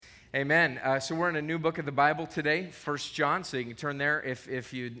Amen. So we're in a new book of the Bible today, 1 John. So you can turn there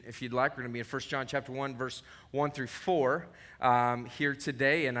if you'd like. We're going to be in 1 John chapter 1, verse 1 through 4 here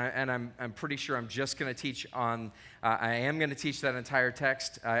today. And I'm pretty sure I'm just going to teach on. I am going to teach that entire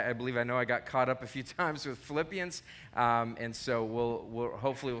text. I believe I know I got caught up a few times with Philippians, and so we'll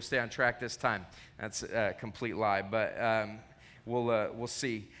hopefully we'll stay on track this time. That's a complete lie, but we'll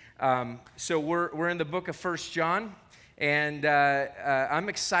see. So we're in the book of 1 John. And I'm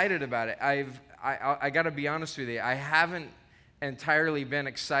excited about it. I got to be honest with you. I haven't entirely been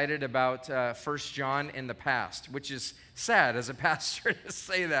excited about 1 John in the past, which is sad as a pastor to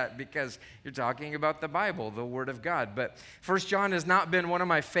say that because you're talking about the Bible, the Word of God. But 1 John has not been one of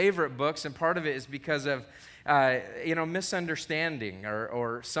my favorite books, and part of it is because of misunderstanding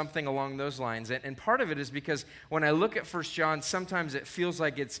or something along those lines. And part of it is because when I look at 1 John, sometimes it feels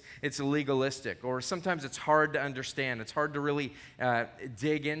like it's legalistic, or sometimes it's hard to understand. It's hard to really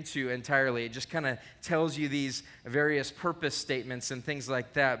dig into entirely. It just kind of tells you these various purpose statements and things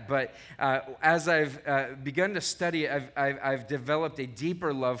like that. But as I've begun to study it, I've developed a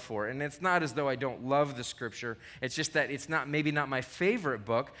deeper love for it. And it's not as though I don't love the Scripture. It's just that it's maybe not my favorite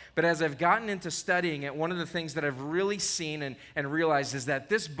book. But as I've gotten into studying it, one of the things that I've really seen and realized is that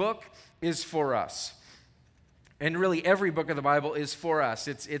this book is for us. And really every book of the Bible is for us.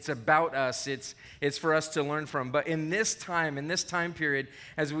 It's about us. It's for us to learn from. But in this time period,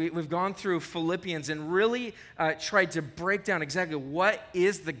 as we've gone through Philippians and really tried to break down exactly what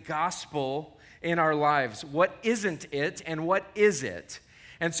is the gospel in our lives, what isn't it, and what is it.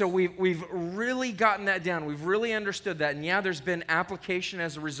 And so we've really gotten that down. We've really understood that. And yeah, there's been application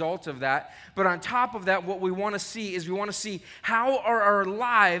as a result of that. But on top of that, what we want to see is how are our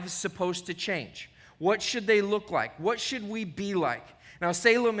lives supposed to change? What should they look like? What should we be like? Now,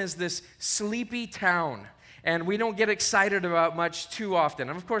 Salem is this sleepy town, and we don't get excited about much too often.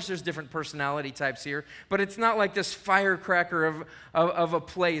 And of course, there's different personality types here, but it's not like this firecracker of a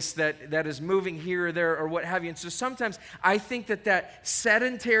place that is moving here or there or what have you. And so sometimes I think that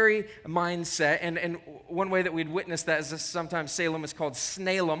sedentary mindset, and one way that we'd witness that is sometimes Salem is called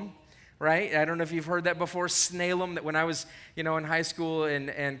Snailem, right? I don't know if you've heard that before, Snailem, that when I was, in high school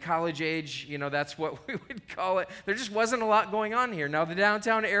and college age, that's what we would call it. There just wasn't a lot going on here. Now, the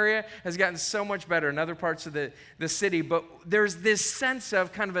downtown area has gotten so much better in other parts of the city, but there's this sense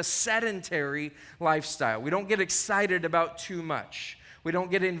of kind of a sedentary lifestyle. We don't get excited about too much. We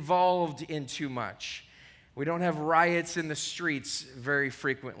don't get involved in too much. We don't have riots in the streets very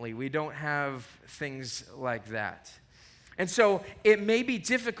frequently. We don't have things like that. And so it may be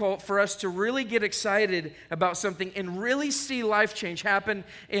difficult for us to really get excited about something and really see life change happen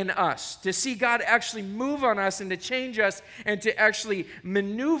in us, to see God actually move on us and to change us and to actually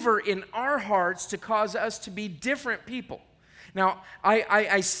maneuver in our hearts to cause us to be different people. Now,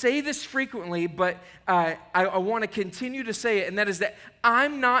 I say this frequently, but I want to continue to say it, and that is that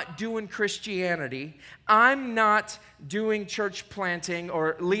I'm not doing Christianity. I'm not doing church planting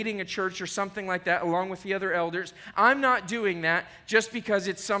or leading a church or something like that along with the other elders. I'm not doing that just because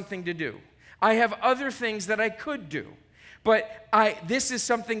it's something to do. I have other things that I could do. But this is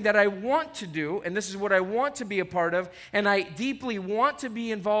something that I want to do, and this is what I want to be a part of, and I deeply want to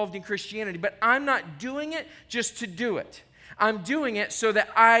be involved in Christianity, but I'm not doing it just to do it. I'm doing it so that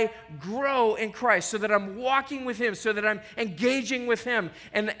I grow in Christ, so that I'm walking with Him, so that I'm engaging with Him.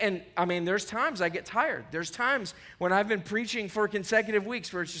 And I mean, there's times I get tired. There's times when I've been preaching for consecutive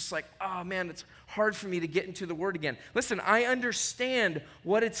weeks where it's just like, oh man, it's hard for me to get into the Word again. Listen, I understand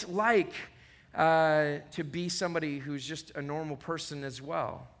what it's like to be somebody who's just a normal person as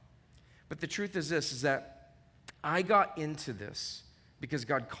well. But the truth is this, is that I got into this because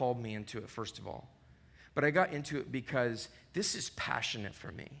God called me into it, first of all. But I got into it because this is passionate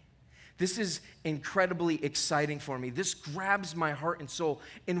for me. This is incredibly exciting for me. This grabs my heart and soul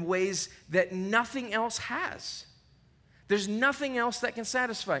in ways that nothing else has. There's nothing else that can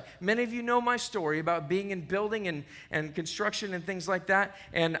satisfy. Many of you know my story about being in building and construction and things like that.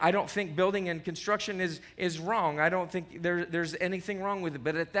 And I don't think building and construction is wrong. I don't think there's anything wrong with it.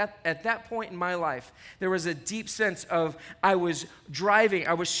 But at that point in my life, there was a deep sense of I was driving,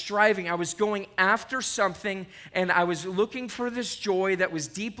 I was striving, I was going after something, and I was looking for this joy that was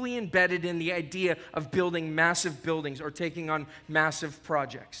deeply embedded in the idea of building massive buildings or taking on massive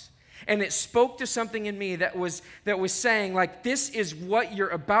projects. And it spoke to something in me that was saying, like, this is what you're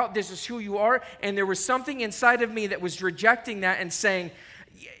about, this is who you are. And there was something inside of me that was rejecting that and saying,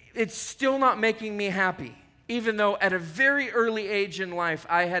 it's still not making me happy. Even though at a very early age in life,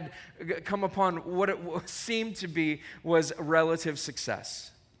 I had come upon what it seemed to be was relative success.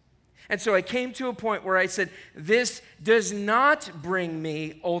 And so I came to a point where I said, this does not bring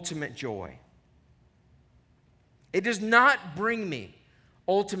me ultimate joy. It does not bring me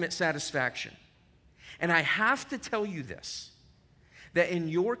ultimate satisfaction. And I have to tell you this, that in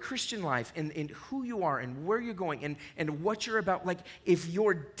your Christian life, in who you are and where you're going and what you're about, like if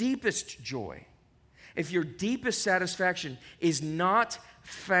your deepest joy, if your deepest satisfaction is not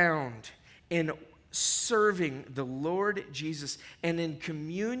found in serving the Lord Jesus and in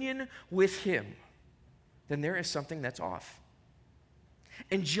communion with Him, then there is something that's off.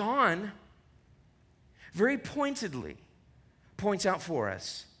 And John very pointedly points out for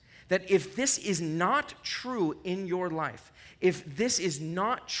us that if this is not true in your life, if this is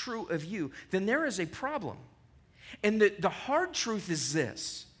not true of you, then there is a problem. And the hard truth is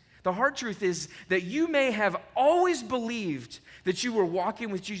this. The hard truth is that you may have always believed that you were walking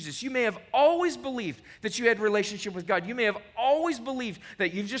with Jesus. You may have always believed that you had a relationship with God. You may have always believed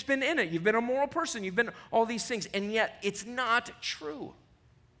that you've just been in it. You've been a moral person. You've been all these things. And yet it's not true.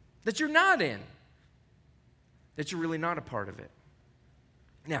 That you're not in. That you're really not a part of it.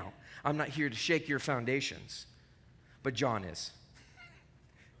 Now, I'm not here to shake your foundations, but John is.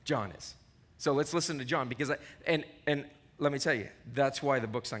 John is. So let's listen to John because and let me tell you, that's why the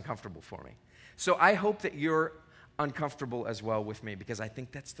book's uncomfortable for me. So I hope that you're uncomfortable as well with me because I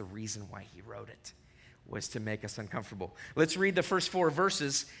think that's the reason why he wrote it, was to make us uncomfortable. Let's read the first 4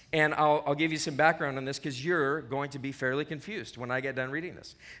 verses, and I'll give you some background on this because you're going to be fairly confused when I get done reading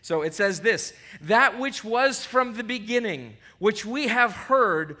this. So it says this, that which was from the beginning, which we have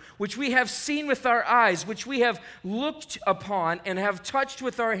heard, which we have seen with our eyes, which we have looked upon and have touched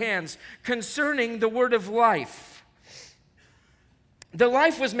with our hands, concerning the word of life. The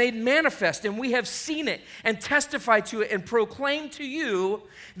life was made manifest, and we have seen it and testified to it and proclaimed to you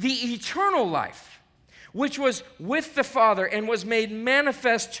the eternal life, which was with the Father and was made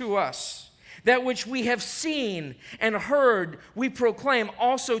manifest to us. That which we have seen and heard, we proclaim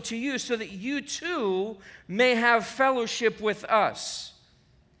also to you, so that you too may have fellowship with us.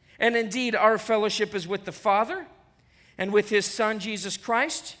 And indeed, our fellowship is with the Father and with His Son, Jesus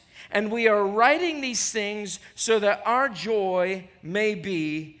Christ. And we are writing these things so that our joy may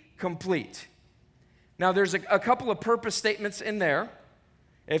be complete. Now, there's a couple of purpose statements in there.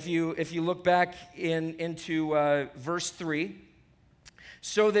 If you look back into verse 3,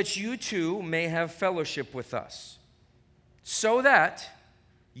 so that you too may have fellowship with us. So that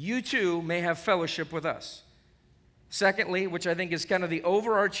you too may have fellowship with us. Secondly, which I think is kind of the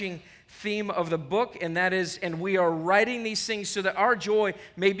overarching theme of the book, and that is, and we are writing these things so that our joy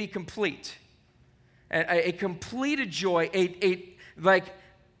may be complete. A completed joy, like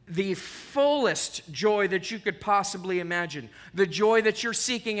the fullest joy that you could possibly imagine. The joy that you're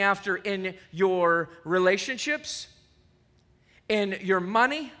seeking after in your relationships, in your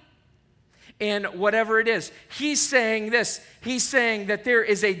money, in whatever it is. He's saying this. He's saying that there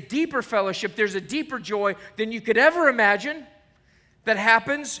is a deeper fellowship, there's a deeper joy than you could ever imagine that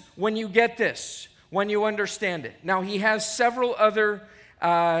happens when you get this, when you understand it. Now, he has several other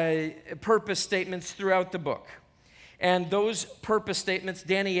purpose statements throughout the book. And those purpose statements,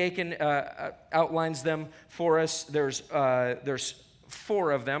 Danny Aiken outlines them for us. There's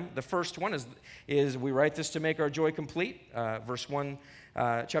 4 of them. The first one is we write this to make our joy complete,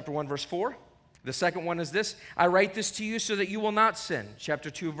 chapter 1, verse 4. The second one is this, I write this to you so that you will not sin,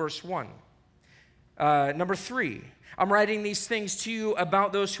 chapter 2, verse 1. Number 3, I'm writing these things to you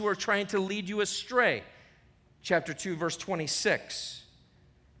about those who are trying to lead you astray, chapter 2, verse 26.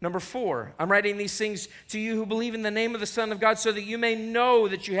 Number 4, I'm writing these things to you who believe in the name of the Son of God so that you may know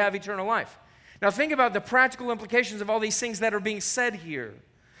that you have eternal life. Now think about the practical implications of all these things that are being said here.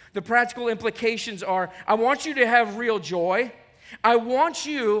 The practical implications are, I want you to have real joy. I want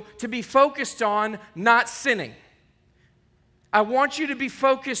you to be focused on not sinning. I want you to be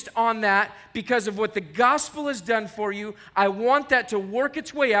focused on that because of what the gospel has done for you. I want that to work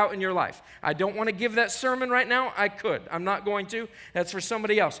its way out in your life. I don't want to give that sermon right now. I could. I'm not going to. That's for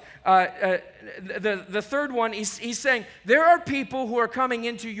somebody else. The third one, he's saying there are people who are coming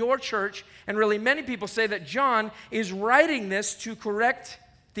into your church, and really many people say that John is writing this to correct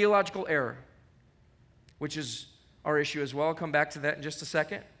theological error, which is our issue as well. I'll come back to that in just a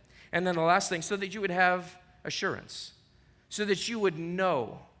second. And then the last thing, so that you would have assurance, so that you would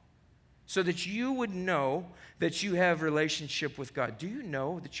know that you have relationship with God. Do you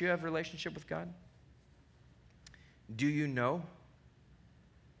know that you have relationship with God? Do you know?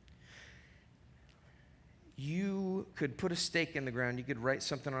 You could put a stake in the ground, you could write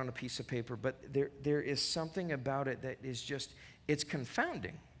something on a piece of paper, but there is something about it that is just, it's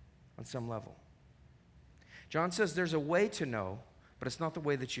confounding on some level. John says there's a way to know but it's not the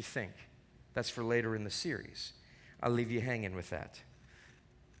way that you think. That's for later in the series. I'll leave you hanging with that.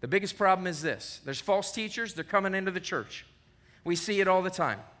 The biggest problem is this. There's false teachers. They're coming into the church. We see it all the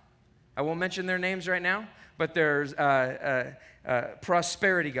time. I won't mention their names right now, but there's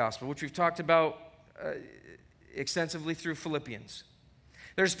prosperity gospel, which we've talked about extensively through Philippians.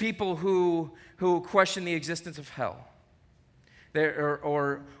 There's people who question the existence of hell,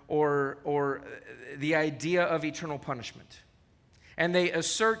 or the idea of eternal punishment, and they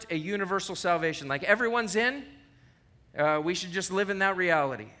assert a universal salvation, like everyone's in. We should just live in that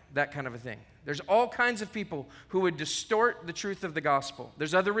reality, that kind of a thing. There's all kinds of people who would distort the truth of the gospel.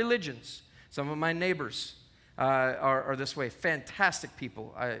 There's other religions. Some of my neighbors are this way. Fantastic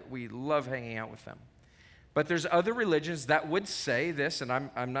people. We love hanging out with them. But there's other religions that would say this, and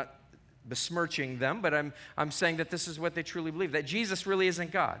I'm not besmirching them, but I'm saying that this is what they truly believe, that Jesus really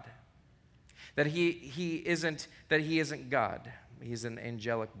isn't God, that he isn't God. He's an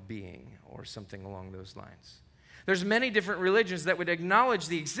angelic being or something along those lines. There's many different religions that would acknowledge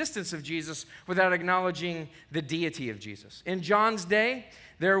the existence of Jesus without acknowledging the deity of Jesus. In John's day,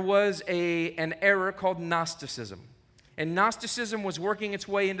 there was an era called Gnosticism. And Gnosticism was working its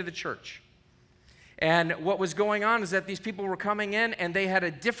way into the church. And what was going on is that these people were coming in and they had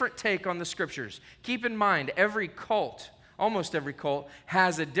a different take on the scriptures. Keep in mind, every cult, almost every cult,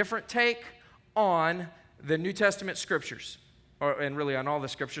 has a different take on the New Testament scriptures. And really on all the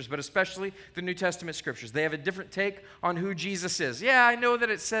scriptures, but especially the New Testament scriptures. They have a different take on who Jesus is. Yeah, I know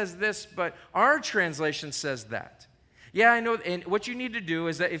that it says this, but our translation says that. Yeah, I know, and what you need to do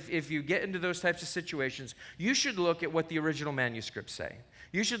is that if you get into those types of situations, you should look at what the original manuscripts say.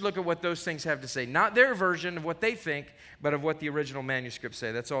 You should look at what those things have to say. Not their version of what they think, but of what the original manuscripts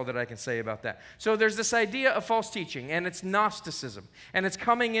say. That's all that I can say about that. So there's this idea of false teaching, and it's Gnosticism, and it's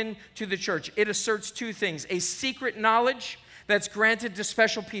coming into the church. It asserts two things: a secret knowledge that's granted to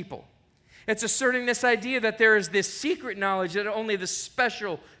special people. It's asserting this idea that there is this secret knowledge that only the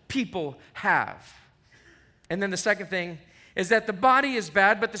special people have. And then the second thing is that the body is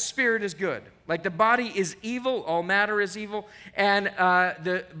bad, but the spirit is good. Like the body is evil, all matter is evil, and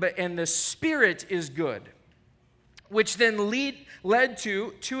the spirit is good, which then led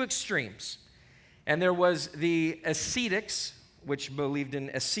to two extremes. And there was the ascetics, which believed in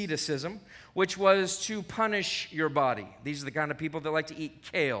asceticism, which was to punish your body. These are the kind of people that like to eat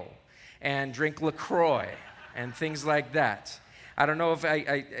kale and drink LaCroix and things like that. I don't know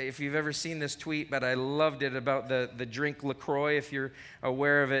if you've ever seen this tweet, but I loved it about the drink LaCroix. If you're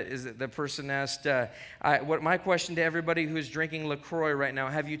aware of it, is that the person asked, my question to everybody who's drinking LaCroix right now: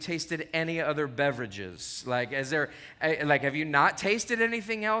 have you tasted any other beverages? Like, have you not tasted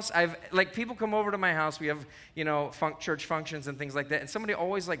anything else? People come over to my house. We have, church functions and things like that, and somebody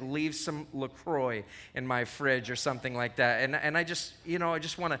always leaves some LaCroix in my fridge or something like that, and I just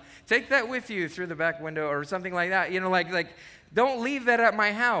want to take that with you through the back window or something like that. Don't leave that at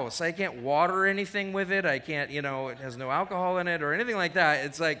my house. I can't water anything with it. I can't, it has no alcohol in it or anything like that.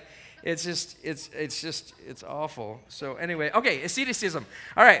 It's awful. So anyway, okay, asceticism.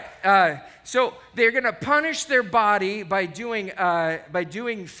 All right, so they're going to punish their body by doing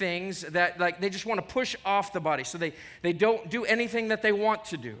things that they just want to push off the body. So they don't do anything that they want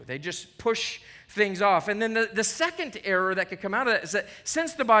to do. They just push things off. And then the second error that could come out of that is that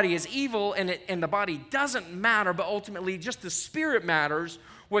since the body is evil and the body doesn't matter, but ultimately just the spirit matters,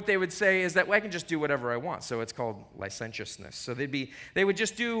 what they would say is that, well, I can just do whatever I want. So it's called licentiousness. So they would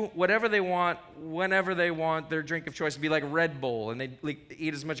just do whatever they want, whenever they want. Their drink of choice would be like Red Bull, and they'd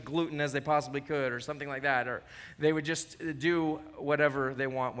eat as much gluten as they possibly could or something like that. Or they would just do whatever they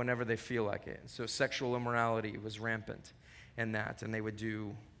want whenever they feel like it. So sexual immorality was rampant in that, and they would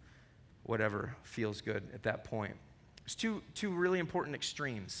do whatever feels good at that point. There's two really important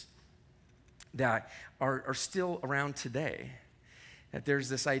extremes that are still around today. That there's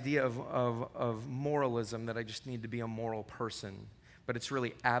this idea of moralism, that I just need to be a moral person, but it's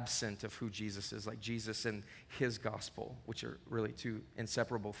really absent of who Jesus is. Like Jesus and his gospel, which are really two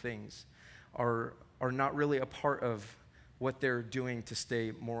inseparable things, are not really a part of what they're doing to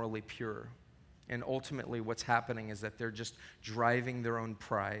stay morally pure. And ultimately what's happening is that they're just driving their own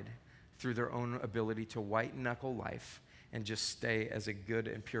pride through their own ability to white-knuckle life and just stay as a good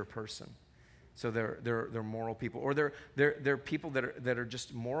and pure person. So they're moral people, or they're people that are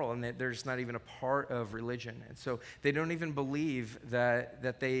just moral, and they're just not even a part of religion, and so they don't even believe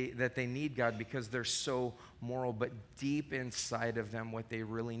that they need God because they're so moral. But deep inside of them, what they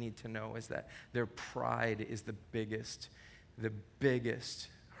really need to know is that their pride is the biggest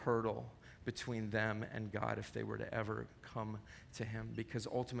hurdle between them and God if they were to ever come to him, because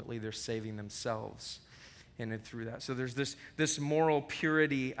ultimately they're saving themselves in and through that. So there's this moral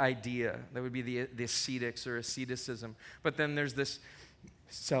purity idea that would be the ascetics or asceticism. But then there's this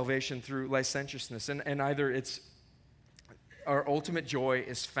salvation through licentiousness. And either it's our ultimate joy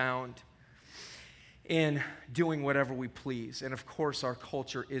is found in doing whatever we please. And of course, our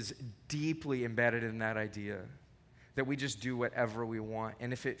culture is deeply embedded in that idea that we just do whatever we want.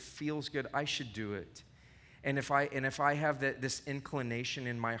 And if it feels good, I should do it. And if I have this inclination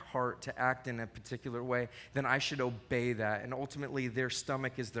in my heart to act in a particular way, then I should obey that. And ultimately, their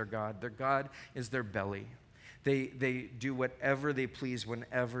stomach is their God. Their God is their belly. They do whatever they please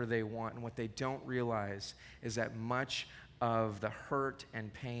whenever they want. And what they don't realize is that much of the hurt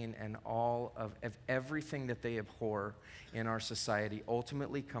and pain and all of everything that they abhor in our society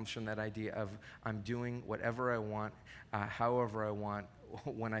ultimately comes from that idea of I'm doing whatever I want, however I want,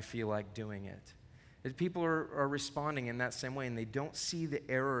 when I feel like doing it. People are responding in that same way, and they don't see the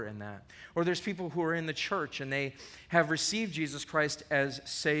error in that. Or there's people who are in the church, and they have received Jesus Christ as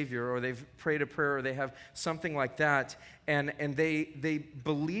Savior, or they've prayed a prayer, or they have something like that, and they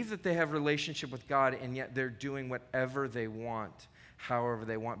believe that they have a relationship with God, and yet they're doing whatever they want, however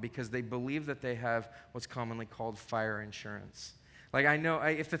they want, because they believe that they have what's commonly called fire insurance. Like, I know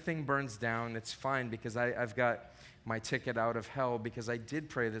if the thing burns down, it's fine, because I've got my ticket out of hell because I did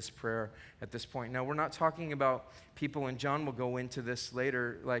pray this prayer at this point. Now, we're not talking about people, and John will go into this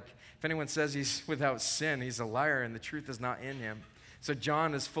later, like if anyone says he's without sin, he's a liar and the truth is not in him. So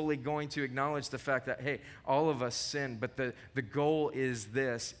John is fully going to acknowledge the fact that, hey, all of us sin, but the goal is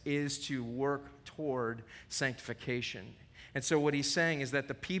to work toward sanctification. And so what he's saying is that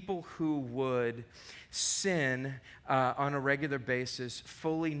the people who would sin on a regular basis,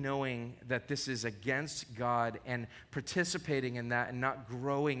 fully knowing that this is against God and participating in that and not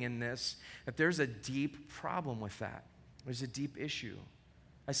growing in this, that there's a deep problem with that. There's a deep issue.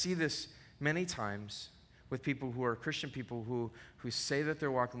 I see this many times with people who are Christian people who say that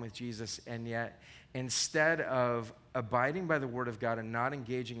they're walking with Jesus, and yet instead of abiding by the Word of God and not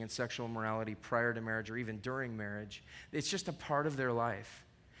engaging in sexual immorality prior to marriage or even during marriage, it's just a part of their life.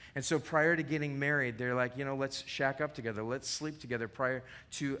 And so prior to getting married, they're like, let's shack up together. Let's sleep together prior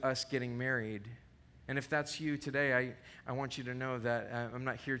to us getting married. And if that's you today, I want you to know that I'm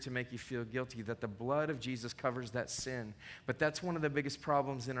not here to make you feel guilty, that the blood of Jesus covers that sin. But that's one of the biggest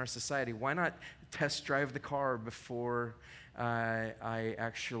problems in our society. Why not test drive the car before I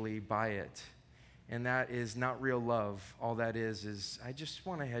actually buy it? And that is not real love. All that is I just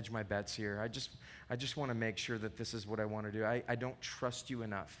want to hedge my bets here. I just want to make sure that this is what I want to do. I don't trust you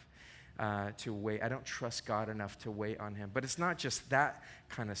enough to wait. I don't trust God enough to wait on him. But it's not just that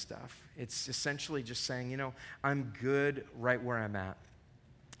kind of stuff. It's essentially just saying, I'm good right where I'm at.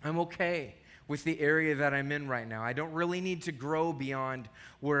 I'm okay with the area that I'm in right now. I don't really need to grow beyond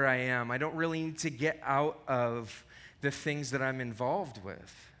where I am. I don't really need to get out of the things that I'm involved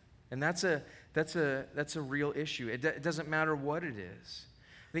with. And that's a real issue. It doesn't matter what it is.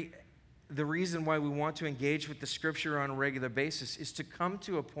 The reason why we want to engage with the Scripture on a regular basis is to come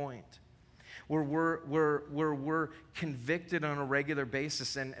to a point where we're convicted on a regular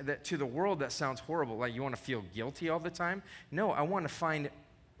basis, and that to the world that sounds horrible. Like, you want to feel guilty all the time? No, I want to find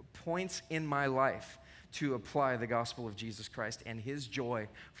points in my life to apply the gospel of Jesus Christ and his joy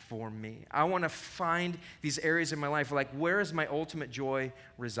for me. I want to find these areas in my life, like, where is my ultimate joy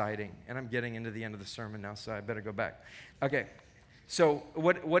residing? And I'm getting into the end of the sermon now, so I better go back. Okay, so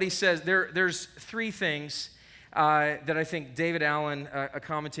what he says, there's three things that I think David Allen, a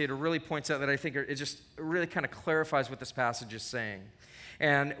commentator, really points out that I think it just really kind of clarifies what this passage is saying.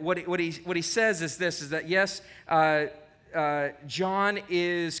 And what he says is this, is that yes, John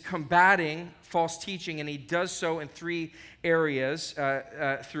is combating false teaching, and he does so in three areas,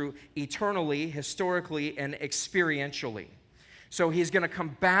 through eternally, historically, and experientially. So he's going to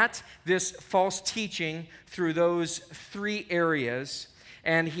combat this false teaching through those three areas,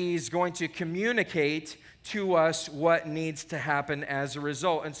 and he's going to communicate to us what needs to happen as a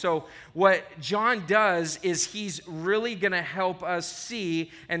result. And so what John does is he's really going to help us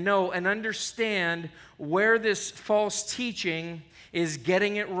see and know and understand where this false teaching is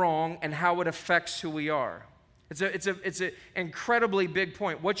getting it wrong and how it affects who we are. It's an incredibly big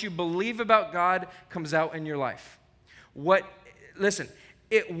point. What you believe about God comes out in your life. Whatever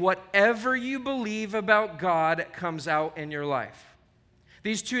you believe about God comes out in your life.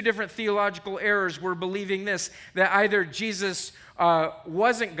 These two different theological errors were believing this, that either Jesus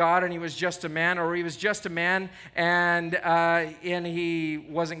wasn't God and he was just a man, or he was just a man and he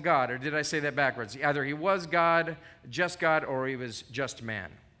wasn't God. Or did I say that backwards? Either he was God, or he was just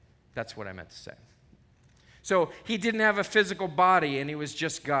man. That's what I meant to say. So he didn't have a physical body and he was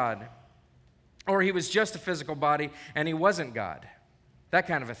just God. or he was just a physical body and he wasn't God. That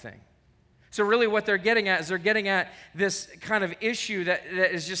kind of a thing. So really what they're getting at is they're getting at this kind of issue that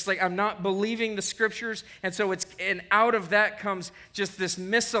is just like, I'm not believing the scriptures, and so and out of that comes just this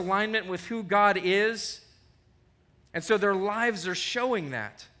misalignment with who God is. And so their lives are showing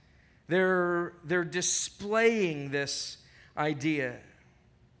that. They're displaying this idea.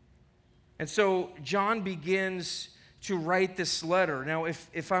 And so John begins to write this letter. Now,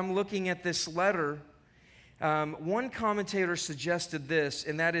 if I'm looking at this letter, one commentator suggested this,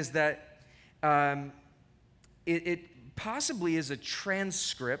 and that is that it possibly is a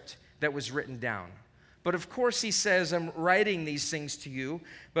transcript that was written down. But of course he says, I'm writing these things to you,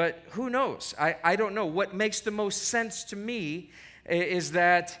 but who knows? I don't know. What makes the most sense to me is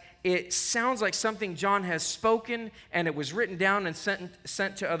that it sounds like something John has spoken, and it was written down and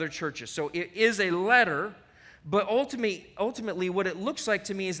sent to other churches. So it is a letter, but ultimately what it looks like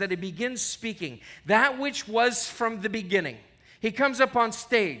to me is that it begins speaking that which was from the beginning. He comes up on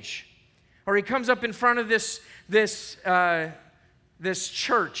stage, or he comes up in front of this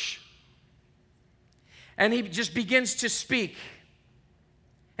church, and he just begins to speak.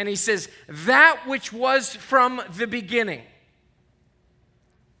 And he says, that which was from the beginning,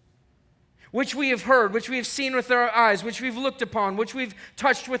 which we have heard, which we have seen with our eyes, which we've looked upon, which we've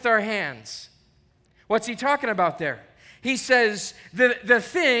touched with our hands. What's he talking about there? He says, the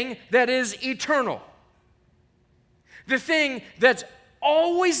thing that is eternal, the thing that's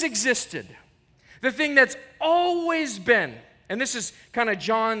always existed, the thing that's always been. And this is kind of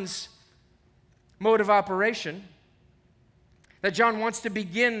John's mode of operation, that John wants to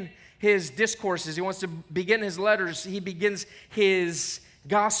begin his discourses, he wants to begin his letters, he begins his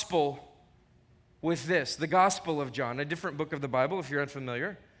gospel with this, the Gospel of John, a different book of the Bible if you're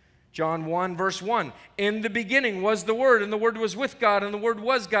unfamiliar. John 1, verse 1, in the beginning was the Word, and the Word was with God, and the Word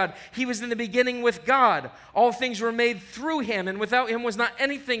was God. He was in the beginning with God. All things were made through Him, and without Him was not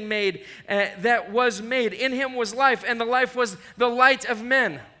anything made that was made. In Him was life, and the life was the light of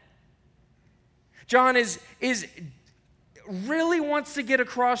men. John is really wants to get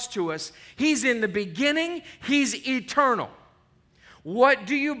across to us, He's in the beginning, He's eternal. What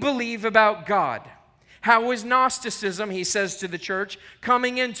do you believe about God? How is Gnosticism, he says to the church,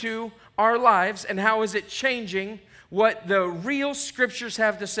 coming into our lives, and how is it changing what the real scriptures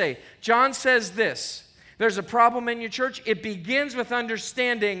have to say? John says this, there's a problem in your church. It begins with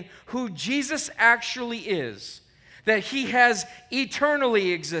understanding who Jesus actually is, that he has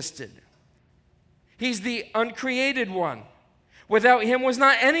eternally existed. He's the uncreated one. Without him was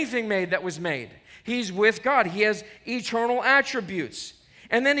not anything made that was made. He's with God. He has eternal attributes.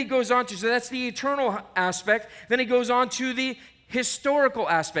 And then he goes on to, so that's the eternal aspect. Then he goes on to the historical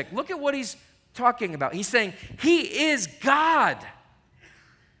aspect. Look at what he's talking about. He's saying, he is God.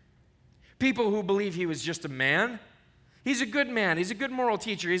 People who believe he was just a man, he's a good man, he's a good moral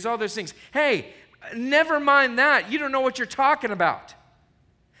teacher, he's all those things. Hey, never mind that. You don't know what you're talking about.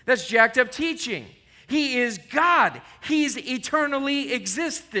 That's jacked up teaching. He is God. He's eternally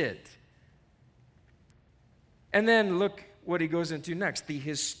existed. And then look what he goes into next, the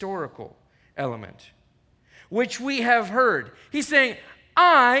historical element, which we have heard. He's saying,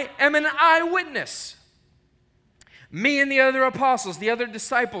 I am an eyewitness. Me and the other apostles, the other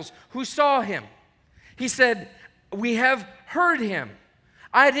disciples who saw him. He said, we have heard him.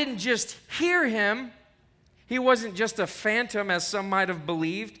 I didn't just hear him. He wasn't just a phantom, as some might have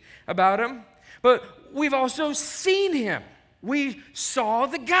believed about him, but we've also seen him. We saw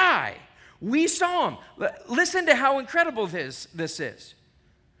the guy. We saw him. Listen to how incredible this is.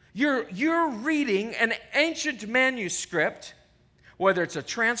 You're reading an ancient manuscript, whether it's a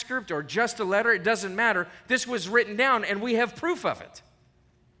transcript or just a letter, it doesn't matter. This was written down, and we have proof of it.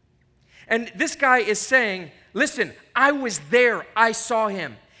 And this guy is saying, listen, I was there. I saw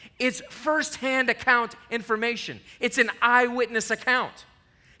him. It's firsthand account information. It's an eyewitness account.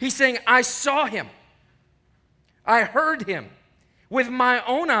 He's saying, I saw him. I heard him. With my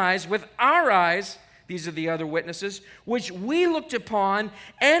own eyes, with our eyes, these are the other witnesses, which we looked upon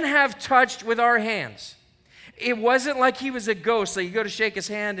and have touched with our hands. It wasn't like he was a ghost. So you go to shake his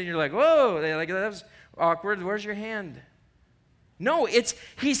hand and you're like, whoa, like, that was awkward. Where's your hand? No,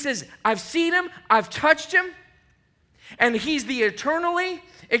 he says, I've seen him, I've touched him, and he's the eternally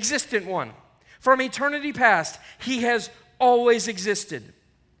existent one. From eternity past, he has always existed.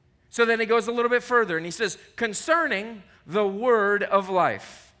 So then he goes a little bit further and he says, concerning the word of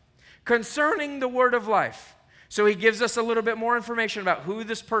life. Concerning the word of life. So he gives us a little bit more information about who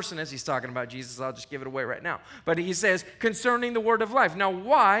this person is. He's talking about Jesus. I'll just give it away right now. But he says, concerning the word of life. Now,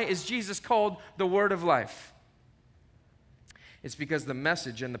 why is Jesus called the word of life? It's because the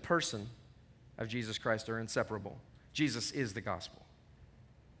message and the person of Jesus Christ are inseparable. Jesus is the gospel.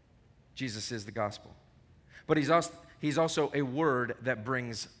 Jesus is the gospel. But he's also a word that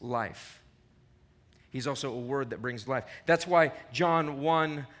brings life. He's also a word that brings life. That's why John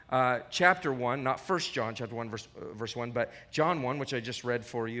 1, chapter 1, not 1 John chapter 1, verse 1, but John 1, which I just read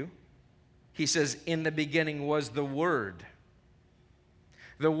for you, he says, in the beginning was the Word.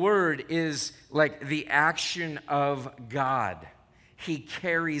 The Word is like the action of God. He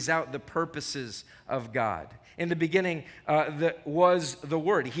carries out the purposes of God. In the beginning was the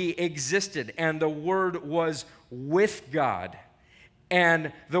Word. He existed, and the Word was with God.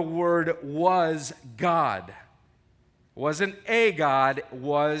 And the Word was God. Wasn't a God,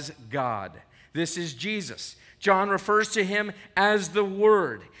 was God. This is Jesus. John refers to him as the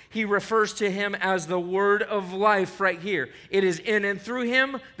Word. He refers to him as the Word of life right here. It is in and through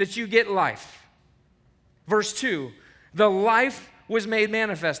him that you get life. Verse 2, the life was made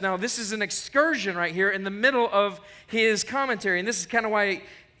manifest. Now, this is an excursion right here in the middle of his commentary. And this is kind of why,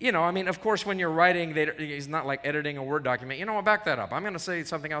 of course, when you're writing, he's not like editing a Word document. I'll back that up. I'm going to say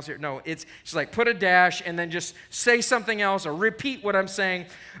something else here. No, it's just like put a dash and then just say something else or repeat what I'm saying.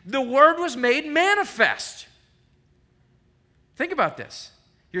 The Word was made manifest. Think about this.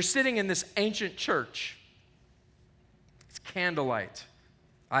 You're sitting in this ancient church. It's candlelight.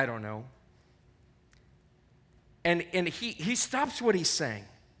 I don't know. And he stops what he's saying.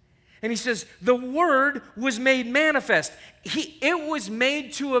 And he says, the Word was made manifest. It was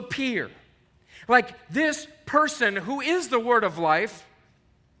made to appear. Like this person who is the Word of life,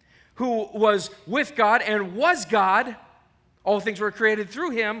 who was with God and was God, all things were created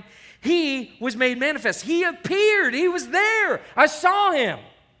through him, he was made manifest. He appeared. He was there. I saw him.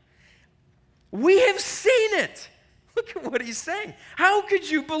 We have seen it. Look at what he's saying. How could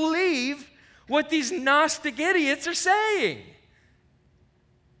you believe what these Gnostic idiots are saying?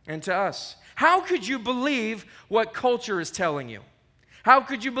 And to us, how could you believe what culture is telling you? How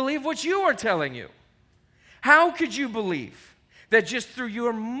could you believe what you are telling you? How could you believe that just through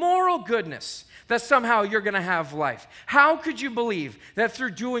your moral goodness that somehow you're going to have life? How could you believe that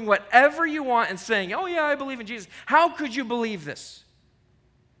through doing whatever you want and saying, oh yeah, I believe in Jesus? How could you believe this?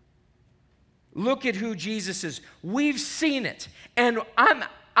 Look at who Jesus is. We've seen it. And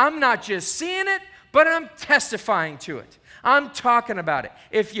I'm not just seeing it, but I'm testifying to it. I'm talking about it.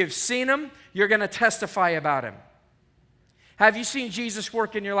 If you've seen him, you're going to testify about him. Have you seen Jesus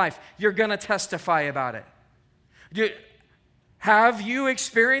work in your life? You're going to testify about it. Have you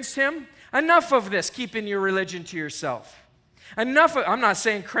experienced him? Enough of this, keeping your religion to yourself. I'm not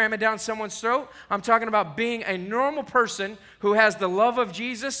saying cram it down someone's throat. I'm talking about being a normal person who has the love of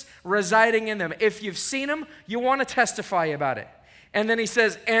Jesus residing in them. If you've seen him, you want to testify about it. And then he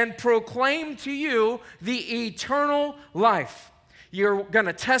says, and proclaim to you the eternal life. You're going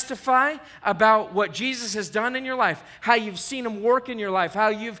to testify about what Jesus has done in your life, how you've seen him work in your life, how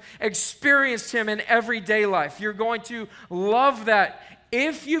you've experienced him in everyday life. You're going to love that.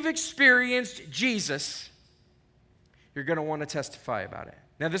 If you've experienced Jesus, you're going to want to testify about it.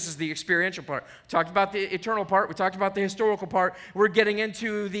 Now, this is the experiential part. We talked about the eternal part. We talked about the historical part. We're getting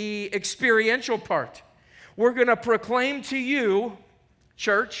into the experiential part. We're going to proclaim to you,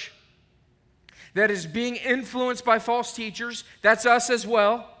 church, that is being influenced by false teachers. That's us as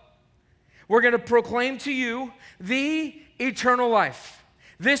well. We're going to proclaim to you the eternal life.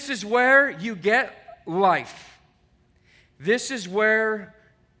 This is where you get life. This is where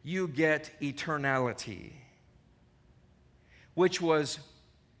you get eternality, which was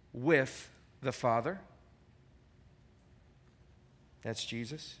with the Father. That's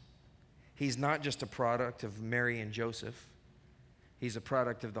Jesus. He's not just a product of Mary and Joseph. He's a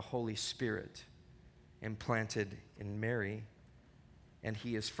product of the Holy Spirit implanted in Mary. And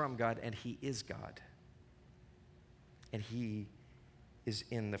he is from God, and he is God. And he is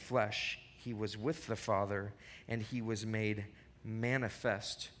in the flesh. He was with the Father, and he was made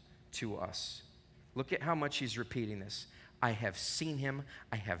manifest to us. Look at how much he's repeating this. I have seen him,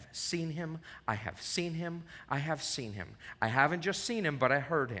 I have seen him, I have seen him, I have seen him. I haven't just seen him, but I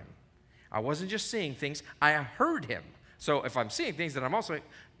heard him. I wasn't just seeing things, I heard him. So if I'm seeing things, then I'm also,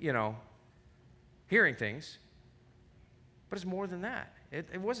 hearing things. But it's more than that.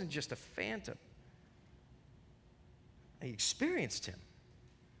 It wasn't just a phantom. I experienced him.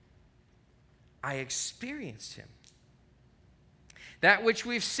 I experienced him. That which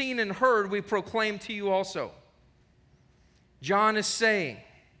we've seen and heard, we proclaim to you also. John is saying,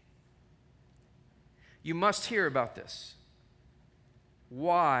 you must hear about this.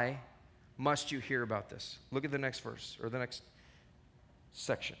 Why must you hear about this? Look at the next verse, or the next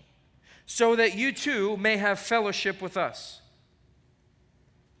section. So that you too may have fellowship with us.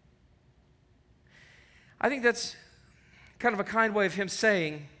 I think that's kind of a kind way of him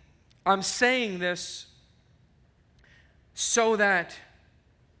saying, I'm saying this so that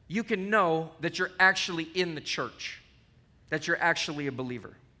you can know that you're actually in the church, that you're actually a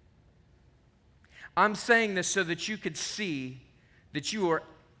believer. I'm saying this so that you could see that you are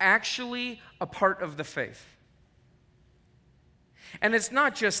actually a part of the faith. And it's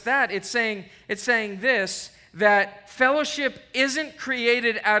not just that, it's saying this, that fellowship isn't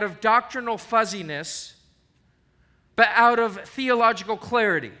created out of doctrinal fuzziness, but out of theological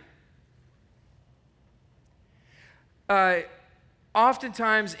clarity.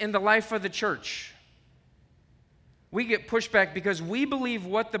 Oftentimes in the life of the church, we get pushback because we believe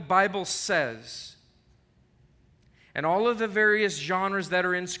what the Bible says. And all of the various genres that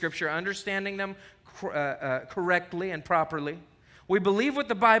are in Scripture, understanding them correctly and properly. We believe what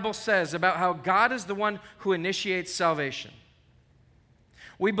the Bible says about how God is the one who initiates salvation.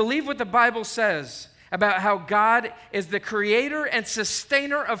 We believe what the Bible says about how God is the creator and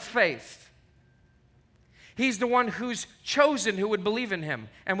sustainer of faith. He's the one who's chosen who would believe in him.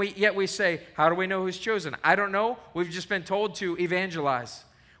 And yet we say, how do we know who's chosen? I don't know. We've just been told to evangelize.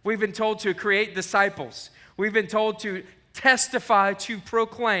 We've been told to create disciples. We've been told to testify, to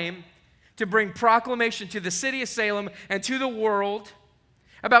proclaim, to bring proclamation to the city of Salem and to the world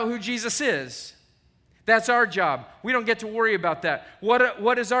about who Jesus is. That's our job. We don't get to worry about that.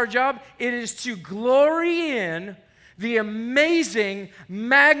 What is our job? It is to glory in the amazing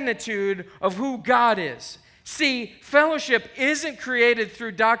magnitude of who God is. See, fellowship isn't created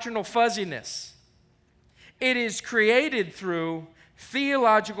through doctrinal fuzziness. It is created through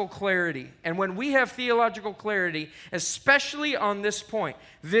theological clarity. And when we have theological clarity, especially on this point,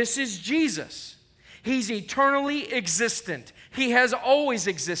 this is Jesus. He's eternally existent. He has always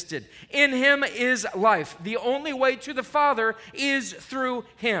existed. In him is life. The only way to the Father is through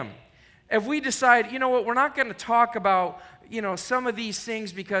him. If we decide, you know what, we're not going to talk about, some of these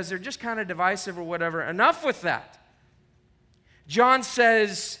things because they're just kind of divisive or whatever, enough with that. John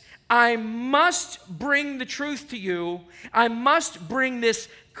says, I must bring the truth to you. I must bring this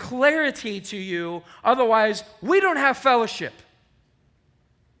clarity to you. Otherwise, we don't have fellowship.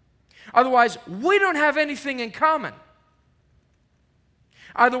 Otherwise, we don't have anything in common.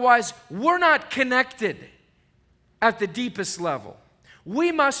 Otherwise, we're not connected at the deepest level.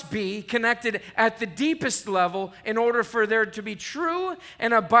 We must be connected at the deepest level in order for there to be true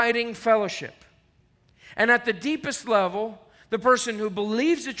and abiding fellowship. And at the deepest level, the person who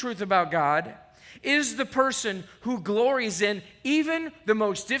believes the truth about God is the person who glories in even the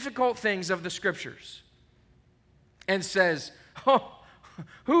most difficult things of the Scriptures and says, oh,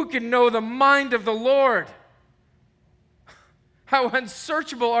 who can know the mind of the Lord? How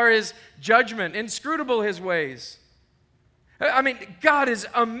unsearchable are his judgment, inscrutable his ways. I mean, God is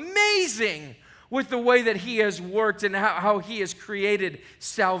amazing with the way that he has worked and how he has created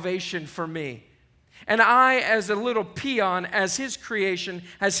salvation for me. And I, as a little peon, as his creation,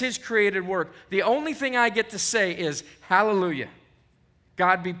 as his created work, the only thing I get to say is, hallelujah.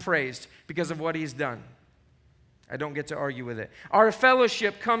 God be praised because of what he's done. I don't get to argue with it. Our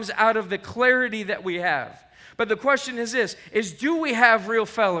fellowship comes out of the clarity that we have. But the question is this, do we have real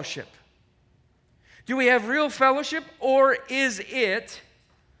fellowship? Do we have real fellowship, or is it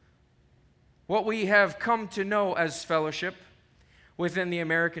what we have come to know as fellowship within the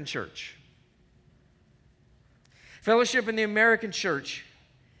American church? Fellowship in the American church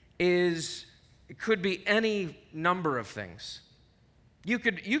it could be any number of things. You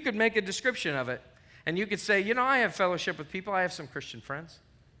could make a description of it, and you could say, I have fellowship with people. I have some Christian friends.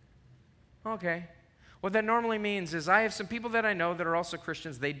 Okay. What that normally means is I have some people that I know that are also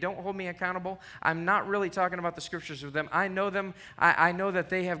Christians. They don't hold me accountable. I'm not really talking about the Scriptures with them. I know them. I know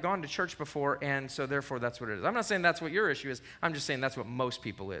that they have gone to church before, and so therefore that's what it is. I'm not saying that's what your issue is. I'm just saying that's what most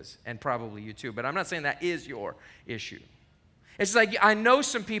people is, and probably you too. But I'm not saying that is your issue. It's like I know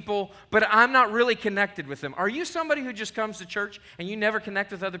some people, but I'm not really connected with them. Are you somebody who just comes to church and you never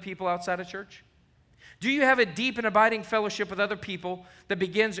connect with other people outside of church? Do you have a deep and abiding fellowship with other people that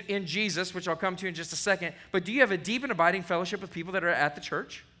begins in Jesus, which I'll come to in just a second, but do you have a deep and abiding fellowship with people that are at the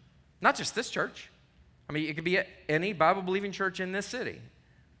church? Not just this church. I mean, it could be at any Bible-believing church in this city.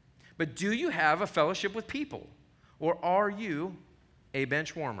 But do you have a fellowship with people? Or are you a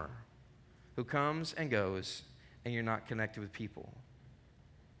bench warmer who comes and goes and you're not connected with people?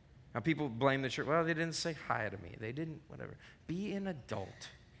 Now, people blame the church. Well, they didn't say hi to me. They didn't, whatever. Be an adult.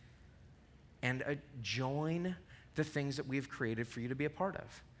 And join the things that we've created for you to be a part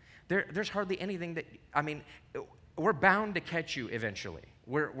of. There's hardly anything that, we're bound to catch you eventually.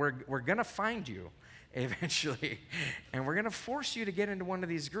 We're going to find you eventually, and we're going to force you to get into one of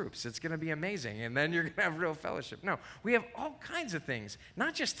these groups. It's going to be amazing, and then you're going to have real fellowship. No, we have all kinds of things,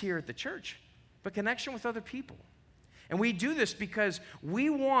 not just here at the church, but connection with other people. And we do this because we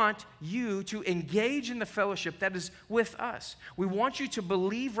want you to engage in the fellowship that is with us. We want you to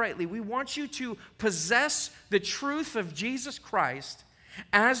believe rightly. We want you to possess the truth of Jesus Christ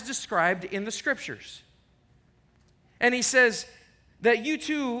as described in the Scriptures. And he says that you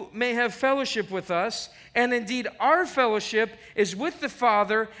too may have fellowship with us, and indeed our fellowship is with the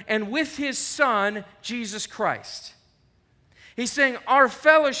Father and with his Son, Jesus Christ. He's saying our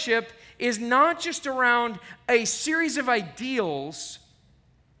fellowship is not just around a series of ideals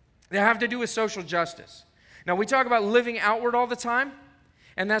that have to do with social justice. Now, we talk about living outward all the time,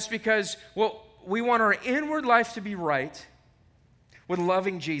 and that's because, well, we want our inward life to be right with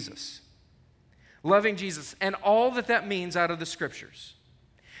loving Jesus. Loving Jesus, and all that means out of the Scriptures.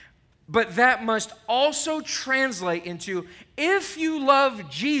 But that must also translate into, if you love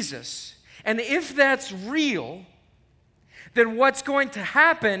Jesus, and if that's real, then what's going to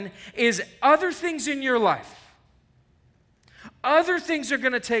happen is other things in your life. Other things are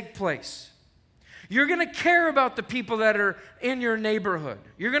going to take place. You're going to care about the people that are in your neighborhood.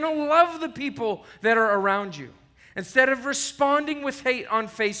 You're going to love the people that are around you. Instead of responding with hate on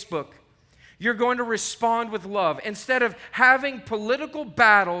Facebook, you're going to respond with love. Instead of having political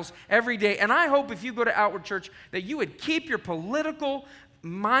battles every day, and I hope if you go to Outward Church that you would keep your political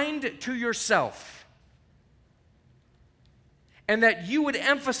mind to yourself. And that you would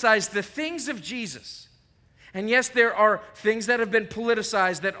emphasize the things of Jesus. And yes, there are things that have been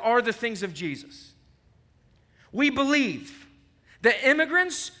politicized that are the things of Jesus. We believe that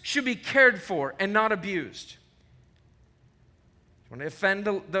immigrants should be cared for and not abused. Want to offend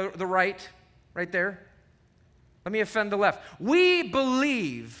the right there? Let me offend the left. We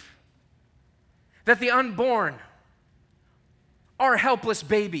believe that the unborn are helpless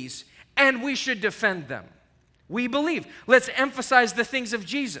babies and we should defend them. We believe. Let's emphasize the things of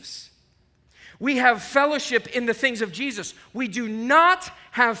Jesus. We have fellowship in the things of Jesus. We do not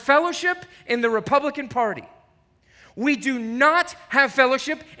have fellowship in the Republican Party. We do not have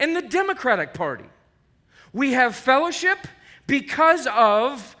fellowship in the Democratic Party. We have fellowship because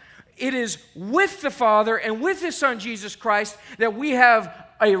of it is with the Father and with his Son, Jesus Christ, that we have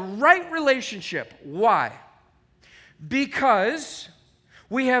a right relationship. Why? Because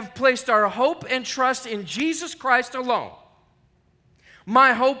we have placed our hope and trust in Jesus Christ alone.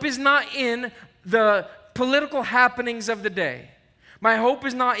 My hope is not in the political happenings of the day. My hope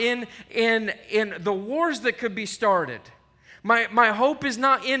is not in the wars that could be started. My hope is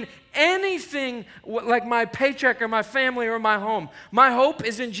not in anything like my paycheck or my family or my home. My hope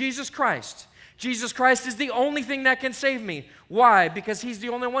is in Jesus Christ. Jesus Christ is the only thing that can save me. Why? Because he's the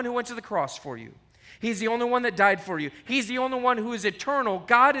only one who went to the cross for you. He's the only one that died for you. He's the only one who is eternal,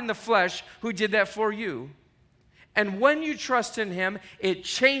 God in the flesh, who did that for you. And when you trust in him, it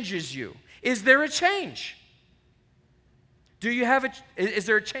changes you. Is there a change? Is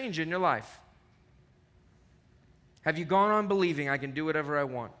there a change in your life? Have you gone on believing I can do whatever I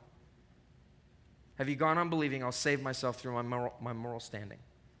want? Have you gone on believing I'll save myself through my moral standing?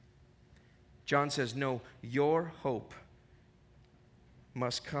 John says, no, your hope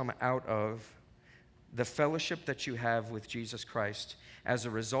must come out of the fellowship that you have with Jesus Christ. As a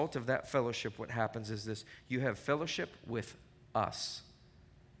result of that fellowship, what happens is this: you have fellowship with us.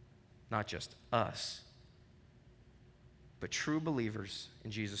 Not just us, but true believers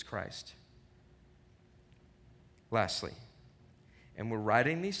in Jesus Christ. Lastly, and we're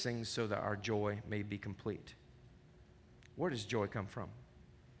writing these things so that our joy may be complete. Where does joy come from?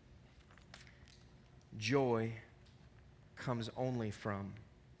 Joy comes only from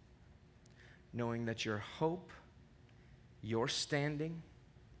knowing that your hope, your standing,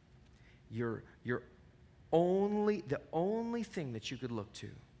 the only thing that you could look to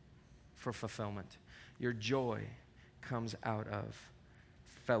for fulfillment, your joy comes out of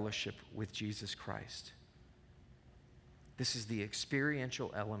fellowship with Jesus Christ. This is the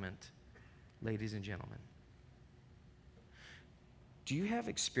experiential element, ladies and gentlemen. Do you have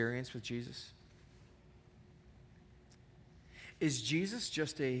experience with Jesus? Is Jesus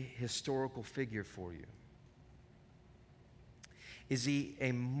just a historical figure for you? Is he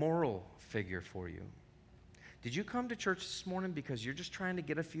a moral figure for you? Did you come to church this morning because you're just trying to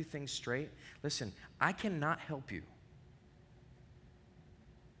get a few things straight? Listen, I cannot help you.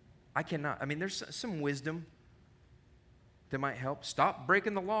 I cannot. I mean, there's some wisdom that might help. Stop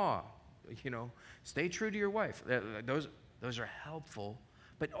breaking the law. Stay true to your wife. Those are helpful.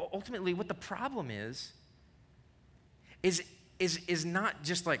 But ultimately, what the problem is is not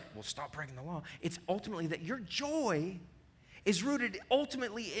just like, well, stop breaking the law. It's ultimately that your joy is rooted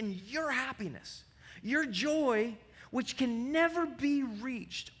ultimately in your happiness. Your joy, which can never be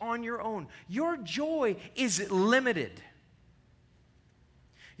reached on your own. Your joy is limited.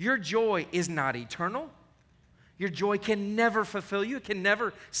 Your joy is not eternal. Your joy can never fulfill you. It can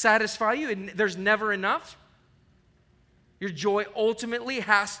never satisfy you. And there's never enough. Your joy ultimately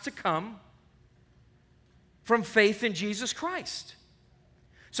has to come from faith in Jesus Christ.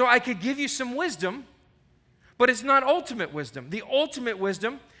 So I could give you some wisdom, but it's not ultimate wisdom. The ultimate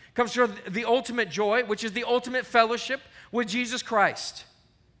wisdom comes from the ultimate joy, which is the ultimate fellowship with Jesus Christ.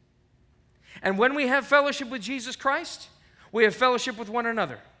 And when we have fellowship with Jesus Christ, we have fellowship with one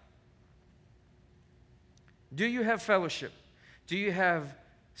another. Do you have fellowship? Do you have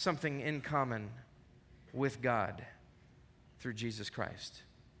something in common with God through Jesus Christ?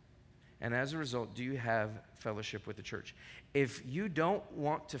 And as a result, do you have fellowship with the church? If you don't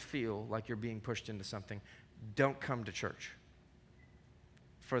want to feel like you're being pushed into something, don't come to church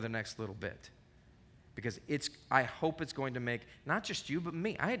for the next little bit. Because I hope it's going to make not just you, but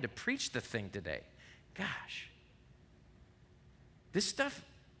me. I had to preach the thing today. Gosh. This stuff,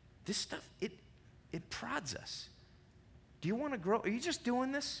 it prods us. Do you want to grow? Are you just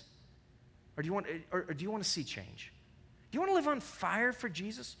doing this? Or do you want to see change? Do you want to live on fire for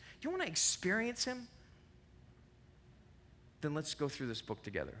Jesus? Do you want to experience him? Then let's go through this book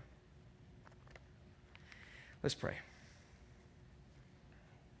together. Let's pray.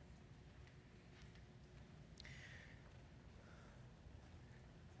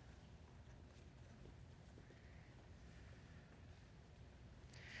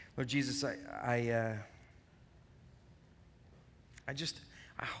 Lord Jesus, I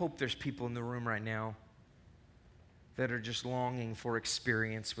hope there's people in the room right now that are just longing for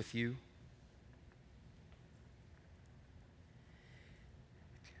experience with you.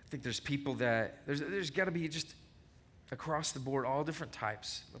 I think there's people that, there's got to be just across the board, all different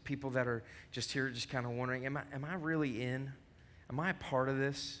types of people that are just here just kind of wondering, am I really in? Am I a part of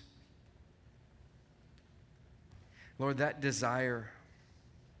this? Lord, that desire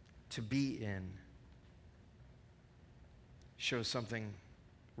to be in shows something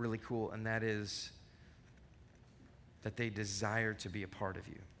really cool, and that is that they desire to be a part of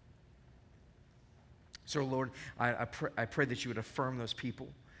you. So, Lord, I pray that you would affirm those people.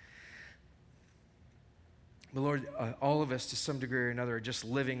 But, Lord, all of us, to some degree or another, are just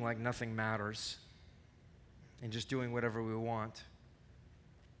living like nothing matters and just doing whatever we want.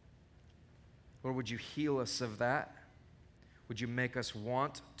 Lord, would you heal us of that? Would you make us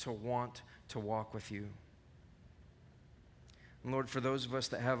want to walk with you? And Lord, for those of us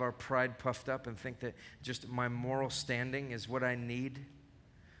that have our pride puffed up and think that just my moral standing is what I need,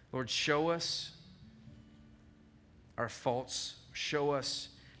 Lord, show us our faults. Show us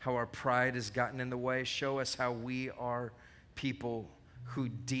how our pride has gotten in the way. Show us how we are people who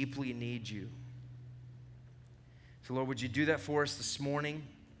deeply need you. So, Lord, would you do that for us this morning?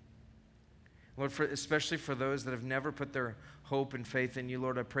 Lord, especially for those that have never put their hope and faith in you,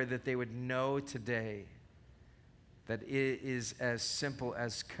 Lord, I pray that they would know today that it is as simple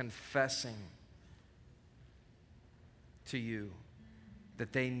as confessing to you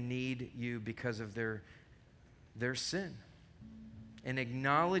that they need you because of their sin, and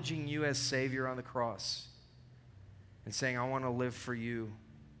acknowledging you as Savior on the cross and saying, I want to live for you.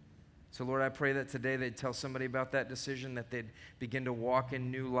 So, Lord, I pray that today they'd tell somebody about that decision, that they'd begin to walk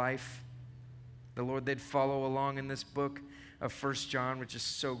in new life. The Lord, they'd follow along in this book of 1 John, which is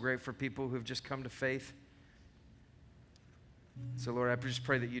so great for people who have just come to faith. So, Lord, I just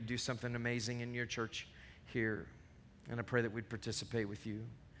pray that you'd do something amazing in your church here. And I pray that we'd participate with you,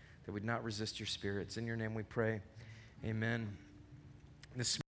 that we'd not resist your spirit. It's in your name we pray. Amen.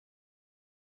 This